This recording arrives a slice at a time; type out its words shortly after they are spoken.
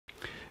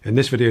In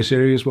this video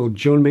series, well,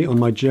 join me on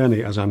my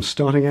journey as I'm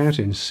starting out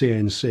in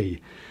CNC.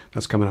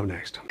 That's coming up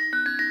next.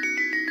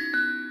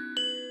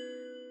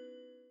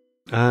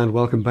 And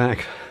welcome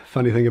back.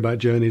 Funny thing about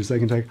journeys, they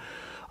can take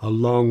a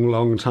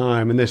long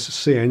time, and this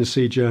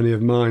CNC journey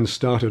of mine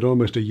started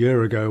almost a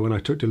year ago when I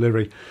took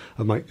delivery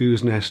of my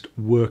Ooznest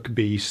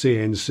Workbee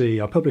CNC.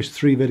 I published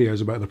 3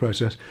 videos about the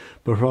process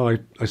before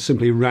I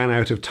simply ran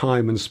out of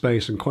time and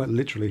space and quite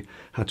literally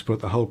had to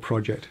put the whole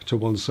project to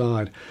one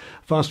side.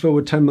 Fast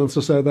forward 10 months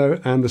or so though,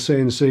 and the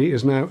CNC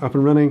is now up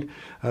and running.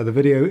 The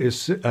video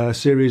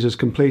series is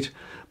complete,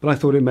 but I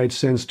thought it made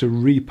sense to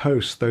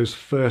repost those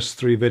first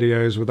 3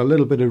 videos with a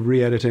little bit of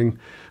re-editing,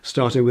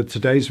 starting with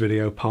today's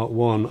video, part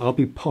 1. I'll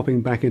be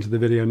popping back into the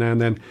video now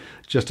and then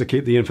just to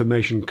keep the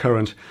information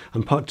current,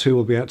 and part 2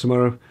 will be out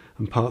tomorrow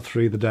and part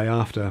 3 the day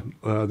after.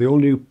 The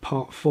all-new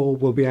part 4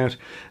 will be out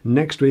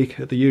next week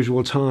at the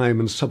usual time,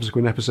 and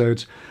subsequent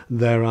episodes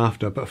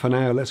thereafter. But for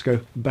now, let's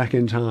go back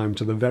in time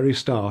to the very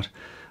start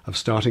of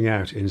starting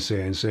out in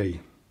CNC.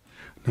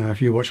 Now,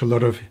 if you watch a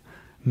lot of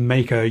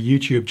maker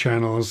YouTube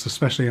channels,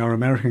 especially our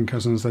American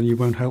cousins, then you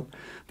won't help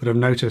but have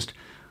noticed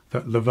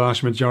that the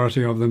vast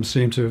majority of them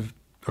seem to have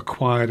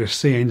acquired a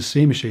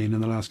CNC machine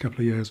in the last couple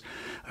of years.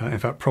 In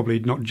fact, probably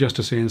not just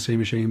a CNC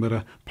machine, but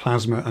a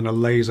plasma and a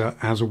laser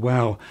as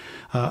well.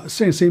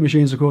 CNC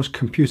machines, of course,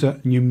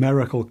 computer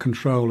numerical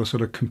control, a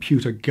sort of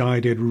computer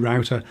guided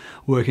router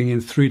working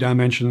in 3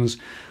 dimensions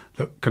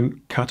that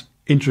can cut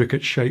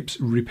intricate shapes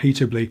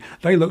repeatably.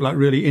 They look like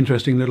really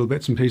interesting little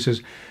bits and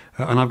pieces,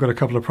 and I've got a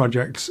couple of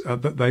projects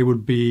that they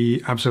would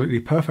be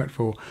absolutely perfect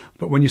for.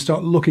 But when you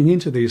start looking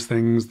into these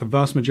things, the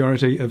vast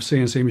majority of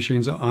CNC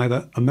machines are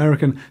either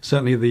American,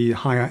 certainly the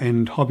higher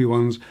end hobby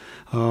ones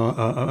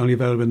are only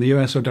available in the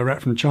US or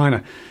direct from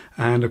China.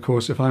 And of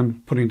course, if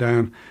I'm putting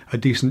down a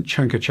decent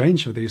chunk of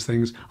change for these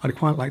things, I'd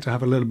quite like to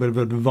have a little bit of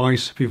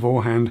advice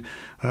beforehand,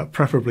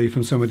 preferably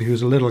from somebody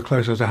who's a little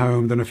closer to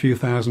home than a few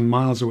thousand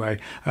miles away.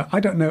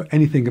 I don't know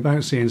anything about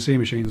CNC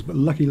machines, but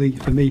luckily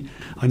for me,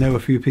 I know a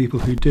few people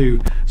who do.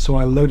 So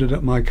I loaded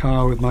up my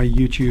car with my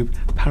YouTube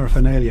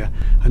paraphernalia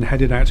and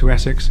headed out to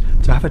Essex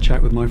to have a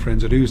chat with my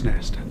friends at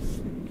Ooznest.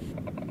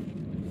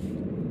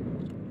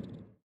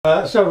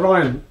 So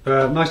Ryan,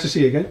 nice to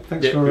see you again.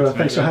 Thanks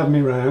for having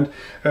me around.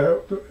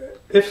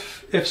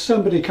 If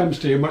somebody comes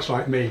to you, much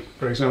like me,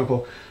 for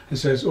example, and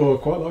says, "Oh, I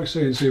quite like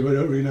CNC, but I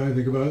don't really know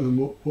anything about them,"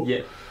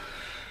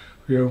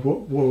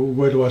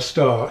 where do I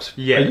start?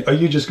 Yeah. Are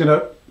you just going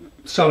to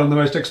sell them the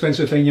most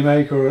expensive thing you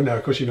make, or no?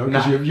 Of course you don't,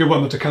 because you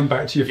want them to come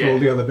back to you for all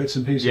the other bits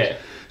and pieces. Yeah.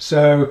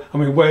 So, I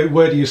mean,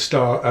 where do you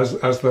start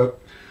as the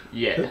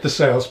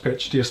sales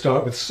pitch? Do you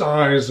start with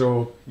size,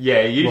 or?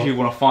 Yeah, you usually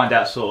want to find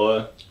out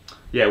sort of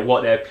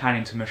what they're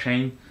planning to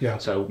machine. Yeah.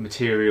 So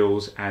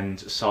materials and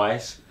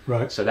size.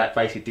 Right. So that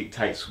basically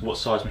dictates what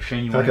size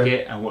machine you want to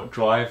get and what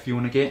drive you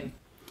want to get.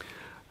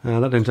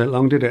 That didn't take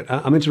long, did it?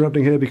 I'm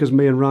interrupting here because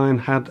me and Ryan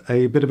had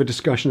a bit of a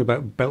discussion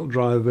about belt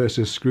drive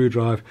versus screw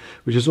drive,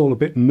 which is all a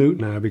bit moot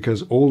now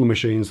because all the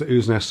machines that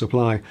Ooznest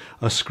supply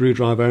are screw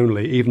drive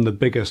only, even the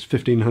biggest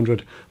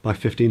 1500 by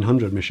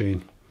 1500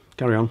 machine.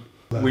 Carry on.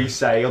 We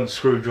say on the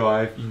screw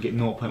drive you can get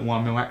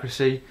 0.1mm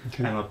accuracy,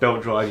 and on a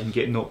belt drive you can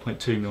get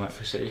 0.2mm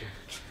accuracy.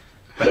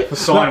 But for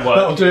sign work,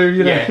 that'll do,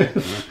 you know,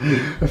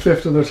 a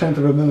fifth or a tenth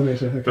of a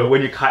millimetre. Okay. But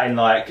when you're cutting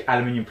like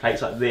aluminium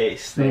plates like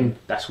this, then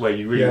that's where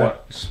you really want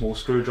a small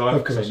screwdriver,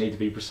 because they need to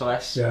be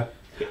precise. Yeah.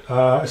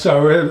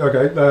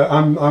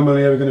 I'm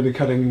only ever going to be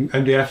cutting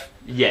MDF.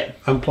 Yeah.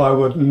 And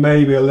plywood,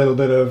 maybe a little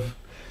bit of,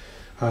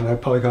 I don't know,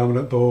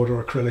 polycarbonate board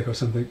or acrylic or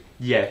something.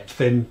 Yeah.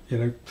 Thin,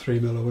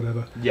 3mm or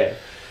whatever. Yeah.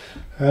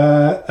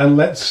 And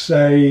let's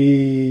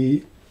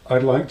say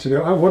I'd like to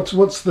do.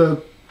 What's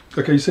the?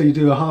 Okay, so you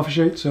do a half a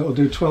sheet, so it'll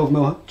do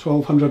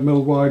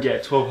 1200mm wide. Yeah,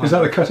 1200. Is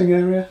that the cutting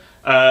area?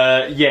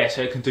 Yeah,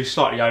 so it can do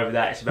slightly over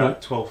that. It's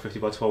about 1250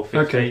 by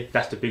 1250. Okay.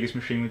 That's the biggest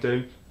machine we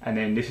do. And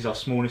then this is our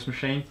smallest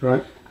machine.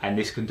 Right. And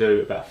this can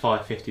do about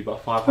 550 by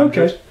 500.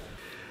 Okay.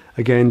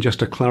 Again, just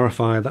to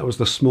clarify, that was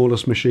the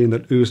smallest machine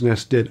that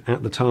Ooznest did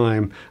at the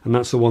time, and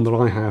that's the one that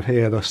I have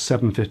here, the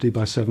 750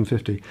 by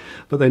 750.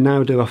 But they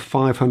now do a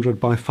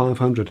 500 by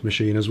 500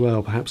 machine as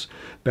well, perhaps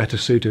better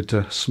suited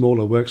to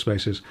smaller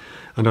workspaces,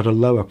 and at a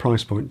lower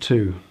price point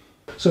too.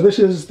 So this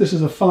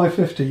is a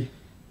 550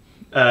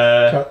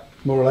 cut,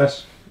 more or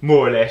less?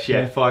 More or less,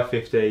 yeah.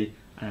 550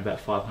 and about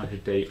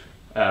 500 deep.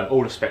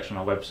 All the specs on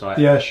our website.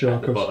 Yeah, sure,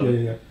 of course.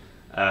 Yeah.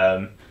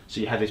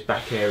 So you have this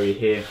back area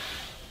here,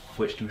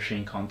 which the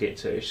machine can't get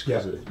to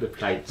because of the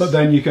plates. But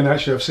then you can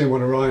actually, I've seen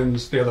one of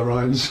the other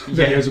Ryan's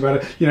videos about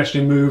it. You can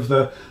actually move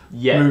the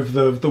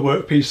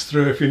workpiece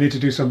through if you need to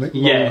do something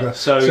longer. Yeah,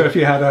 so if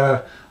you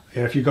had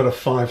if you got a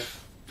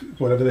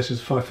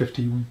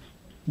 550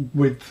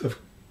 width of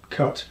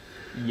cut,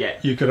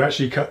 you could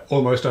actually cut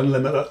almost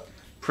unlimited,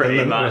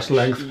 limitless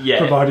length,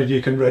 provided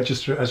you can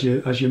register it as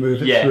you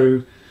move it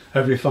through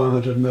every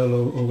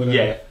 500mm or whatever.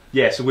 Yeah.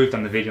 Yeah, so we've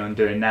done the video on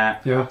doing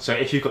that. Yeah. So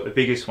if you've got the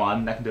biggest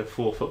one, they can do a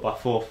 4 foot by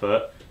 4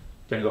 foot.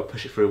 Then you've got to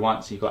push it through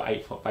once, and you've got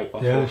 8 foot by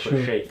 4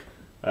 foot sheet.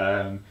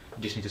 You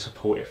just need to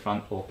support it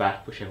front or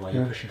back, whichever way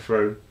you're pushing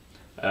through.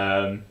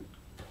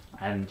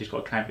 and just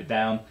got to clamp it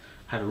down,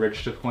 have a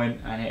register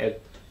point, and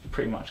it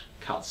pretty much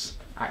cuts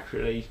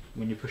accurately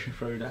when you're pushing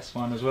through. That's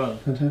fine as well.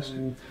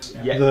 Fantastic.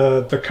 Yeah.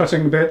 The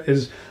cutting bit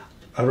is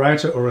a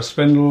router or a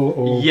spindle,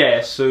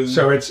 or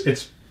so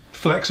it's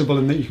flexible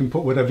in that you can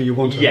put whatever you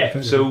want on it.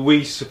 Yeah, so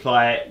we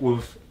supply it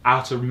with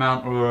outer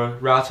mount or a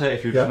router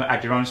if you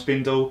add your own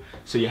spindle.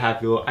 So you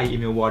have your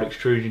 80mm wide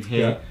extrusion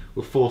here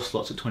with 4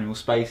 slots at 20mm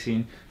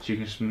spacing, so you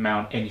can just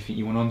mount anything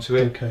you want onto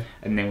it. Okay.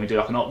 And then we do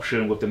like an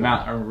option with the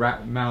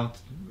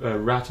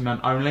router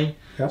mount only.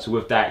 So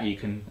with that you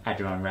can add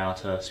your own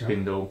router,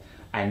 spindle,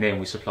 and then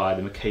we supply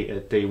the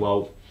Makita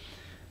D-Walt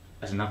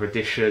as another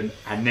addition,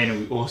 and then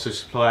we also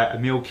supply a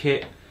mill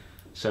kit.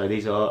 So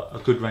these are a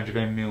good range of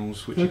end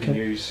mills which you can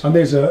use. And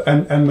these are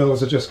end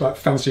mills are just like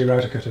fancy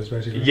router cutters,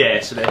 basically.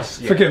 Yeah, so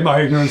that's forgive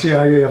my ignorance.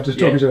 Yeah, I'm just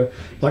talking to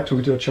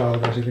talking to a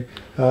child, basically.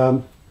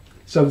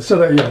 So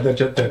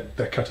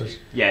they're cutters.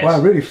 Yes.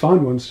 Wow, really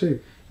fine ones too.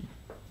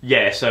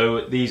 Yeah,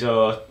 so these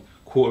are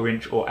 1/4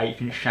 inch or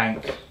 1/8 inch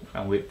shank,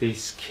 and with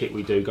this kit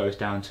we do goes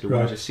down to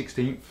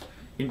 1/16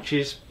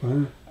 inches.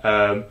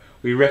 Wow.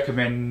 We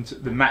recommend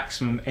the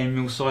maximum end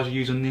mill size you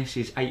use on this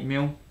is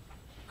 8mm.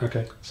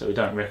 Okay. So we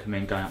don't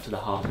recommend going up to the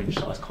 1/2 inch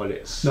size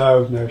collets.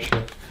 No,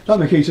 sure. That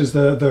Makita's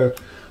the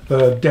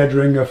dead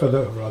ringer for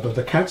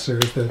the Katsu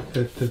is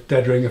the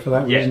dead ringer for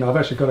that reason. I've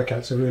actually got a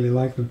Katsu, I really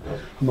like them.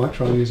 I might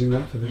try using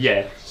that for this.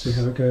 Yeah. See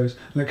how it goes,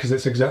 because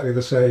it's exactly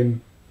the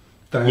same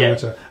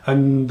diameter,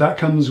 and that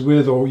comes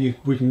with, or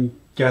we can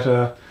get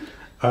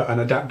an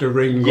adapter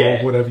ring or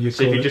whatever you call it.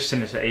 So if you just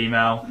send us an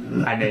email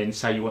and then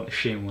say you want the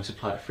shim, we'll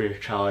supply it free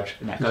of charge,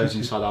 and that goes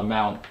inside our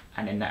mount,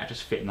 and then that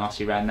just fit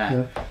nicely around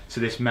that.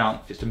 So this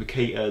mount fits the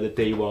Makita, the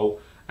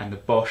D-Walt, and the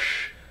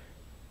Bosch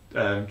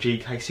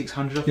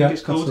GK600, I think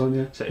it's called.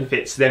 So it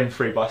fits them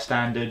free by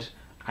standard,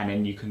 and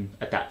then you can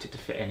adapt it to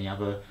fit any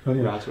other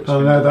router.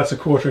 Oh no, that's a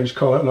 1/4 inch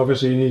collet, and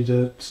obviously you need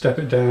to step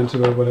it down to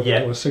whatever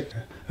it was.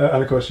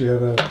 And of course you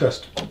have a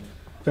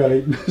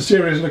fairly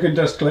serious looking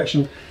dust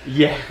collection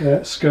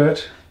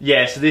skirt.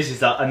 Yeah, so this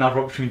is another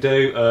option we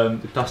do,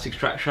 the dust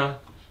extractor.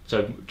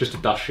 So just a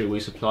dust shoe we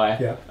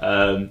supply.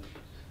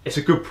 It's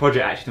a good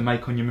project actually to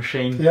make on your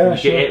machine when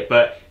you get it,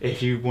 but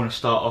if you want to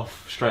start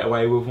off straight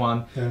away with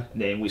one,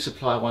 then we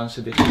supply one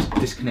so this just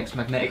disconnects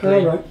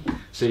magnetically.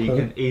 So you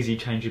can easily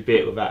change your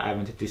bit without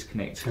having to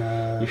disconnect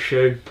your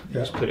shoe.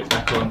 Just put it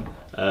back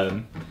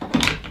on.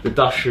 The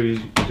dust shoe,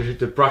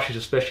 the brush is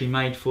especially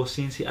made for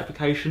CNC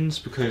applications,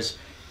 because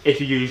if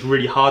you use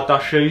really hard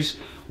dust shoes,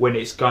 when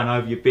it's going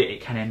over your bit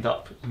it can end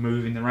up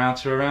moving the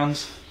router around.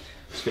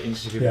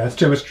 It's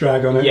too much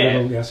drag on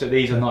it. So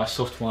these are nice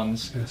soft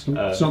ones. It's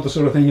not the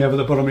sort of thing you have at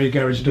the bottom of your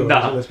garage door,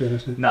 is it? Let's be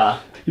honest. Nah.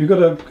 You've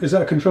got is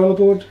that a controller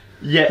board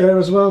there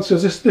as well? So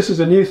this is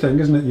a new thing,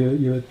 isn't it?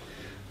 You were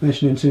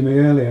mentioning to me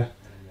earlier.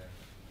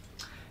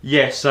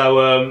 Yeah,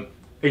 so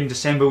in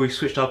December we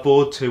switched our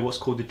board to what's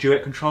called the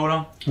Duet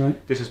controller.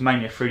 This is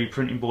mainly a 3D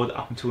printing board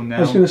up until now.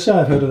 I was going to say,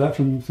 I've heard of that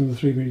from the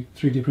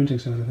 3D printing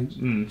side of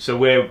things. So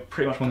we're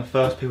pretty much one of the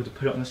first people to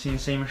put it on the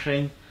CNC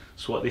machine.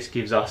 So what this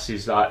gives us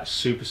is like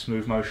super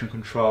smooth motion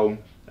control.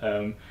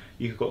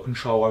 You've got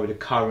control over the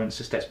currents,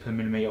 the steps per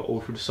millimetre, all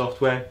through the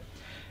software.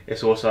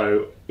 It's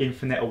also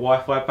Ethernet or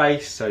Wi-Fi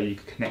based, so you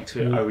can connect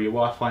to it over your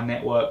Wi-Fi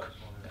network.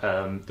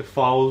 The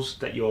files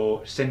that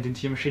you're sending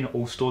to your machine are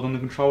all stored on the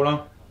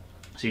controller.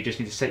 So you just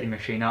need to set your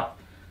machine up,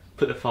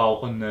 put the file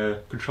on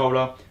the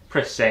controller,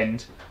 press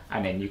send,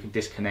 and then you can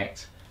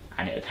disconnect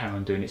and it'll carry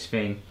on doing its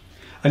thing.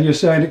 And you're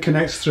saying it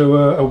connects through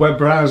a web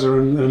browser,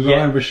 and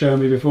Ryan was showing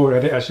me before, he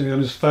had it actually on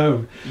his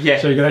phone.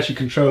 So you can actually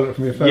control it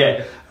from your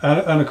phone.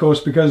 And of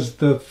course, because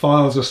the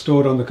files are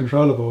stored on the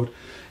controller board,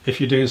 if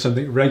you're doing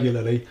something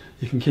regularly,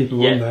 you can keep them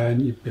on there,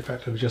 and you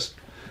effectively just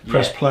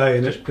press play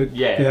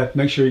and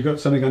make sure you've got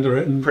something under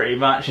it, and pretty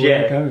much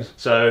it goes.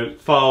 So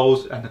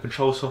files and the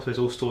control software is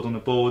all stored on the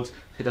board.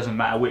 It doesn't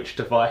matter which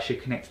device you're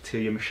connected to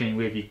your machine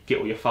with, you get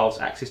all your files,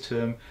 access to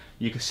them.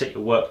 You can set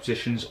your work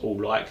positions all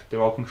like the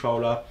old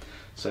controller.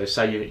 So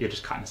say you're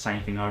just cutting the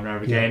same thing over and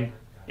over again,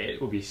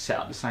 it will be set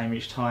up the same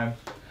each time.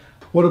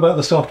 What about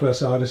the software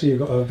side? I see you've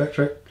got a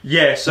Vectric.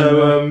 Yeah,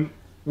 so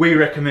we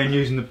recommend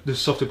using the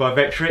software by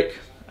Vectric.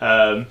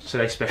 So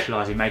they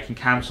specialise in making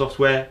CAM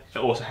software. It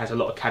also has a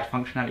lot of CAD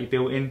functionality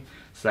built in.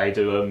 So they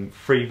do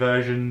free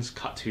versions,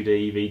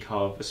 Cut2D,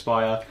 V-Carve,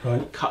 Aspire.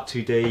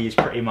 Cut2D is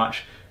pretty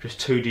much just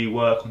 2D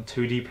work on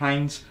 2D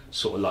planes,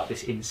 sort of like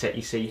this inset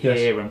you see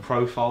here and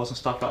profiles and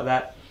stuff like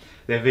that.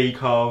 Their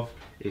V-Carve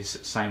is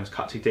the same as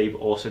Cut2D, but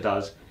also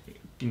does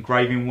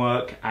engraving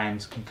work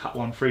and can cut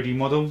one 3D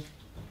model.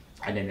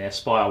 And then their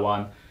Aspire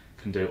one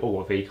can do all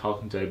what V-Carve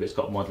can do, but it's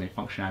got modelling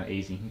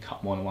functionalities and you can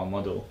cut more than one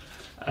model.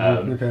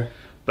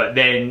 But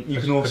then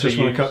you can also use...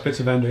 want to cut bits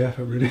of MDF,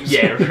 really.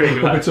 Yeah, really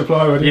much. Bits of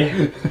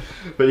plywood.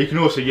 But you can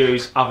also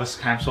use other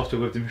CAM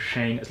software with the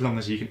machine, as long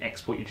as you can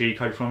export your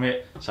G-code from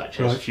it, such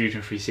as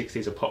Fusion 360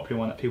 is a popular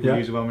one that people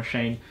use with our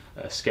machine,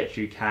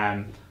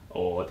 SketchUCam,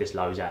 or there's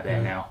loads out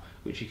there now.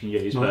 which you can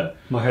use. But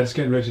my head's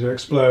getting ready to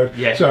explode.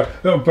 Yeah. So,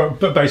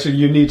 but basically,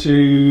 you need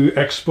to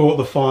export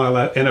the file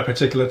in a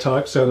particular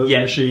type so that the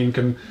machine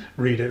can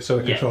read it, so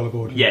the controller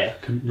board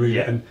can read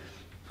it. And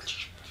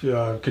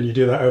can you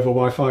do that over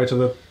Wi-Fi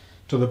to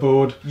the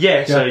board?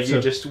 Yeah. So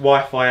you just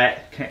Wi-Fi it,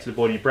 connect to the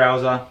board in your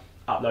browser,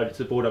 upload it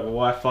to the board over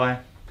Wi-Fi,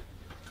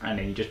 and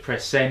then you just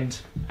press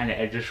send, and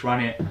it'll just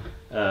run it.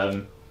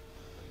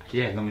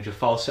 As long as your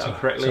file's set up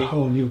correctly. It's a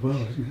whole new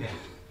world, isn't it?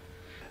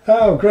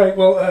 Oh, great.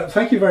 Well,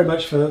 thank you very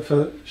much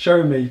for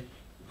showing me,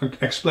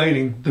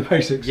 explaining the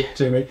basics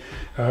to me.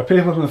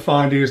 People can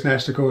find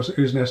Ooznest, of course, at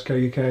Ooznest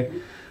UK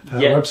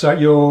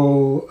website.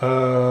 You're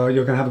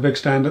going to have a big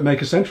stand at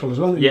Maker Central as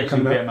well. Yeah,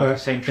 coming up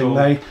Central in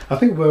May. I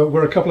think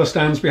we're a couple of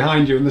stands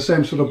behind you in the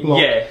same sort of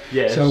block.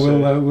 Yeah. So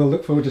we'll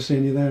look forward to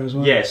seeing you there as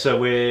well. Yeah, so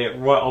we're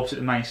right opposite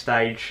the main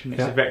stage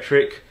next to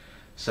Vectric.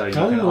 So you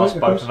can ask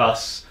both of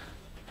us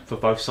for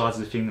both sides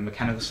of the thing, the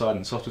mechanical side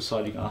and the software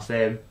side. You can ask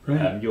them.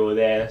 Right. You're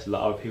there. There's a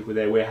lot of other people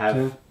there. We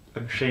have a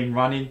machine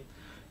running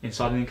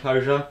inside an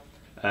enclosure,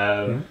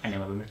 and then we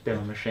have a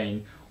demo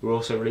machine. We're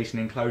also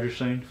releasing an enclosure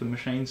soon for the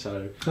machine.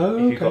 So if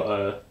you've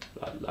got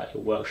like a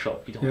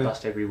workshop, you don't want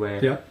dust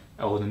everywhere,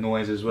 or the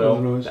noise as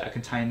well that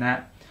contain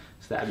that.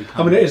 So that'll be.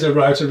 I mean, it is a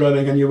router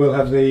running, and you will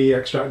have the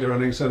extractor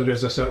running, so there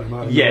is a certain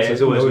amount of noise,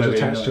 there's always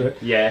attached to it.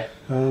 Yeah.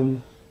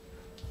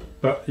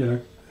 But you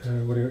know,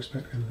 what do you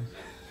expect?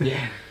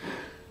 Yeah.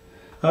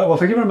 Well,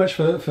 thank you very much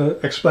for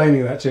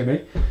explaining that to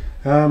me.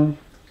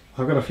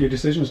 I've got a few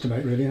decisions to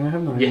make, really,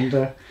 haven't I?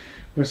 And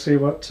we'll see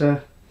what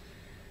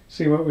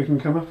we can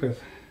come up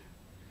with.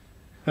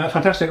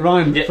 Fantastic,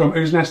 Ryan from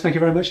Ooznest. Thank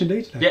you very much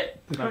indeed today.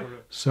 Yeah.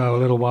 So a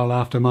little while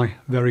after my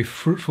very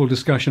fruitful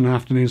discussion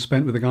afternoon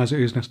spent with the guys at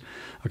Ooznest,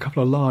 a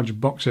couple of large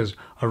boxes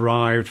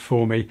arrived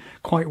for me,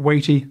 quite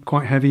weighty,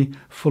 quite heavy,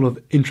 full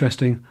of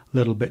interesting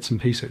little bits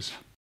and pieces.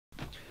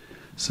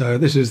 So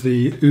this is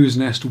the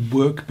Ooznest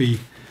Workbee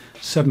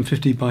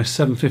 750 by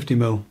 750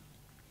 mil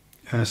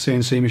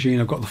CNC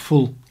machine. I've got the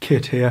full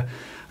kit here.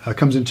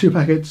 Comes in two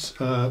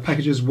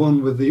packages,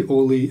 one with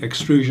all the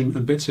extrusion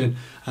and bits in,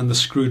 and the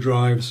screw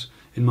drives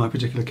in my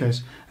particular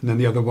case, and then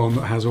the other one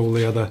that has all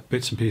the other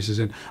bits and pieces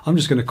in. I'm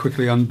just going to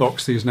quickly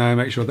unbox these now,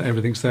 make sure that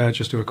everything's there,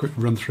 just do a quick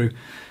run through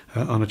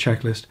on a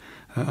checklist,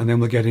 and then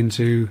we'll get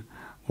into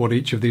what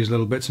each of these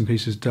little bits and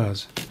pieces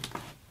does.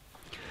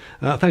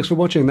 Thanks for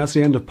watching. That's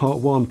the end of part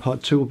 1.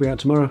 Part 2 will be out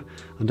tomorrow,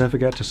 and don't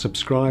forget to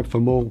subscribe for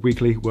more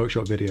weekly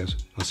workshop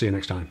videos. I'll see you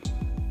next time.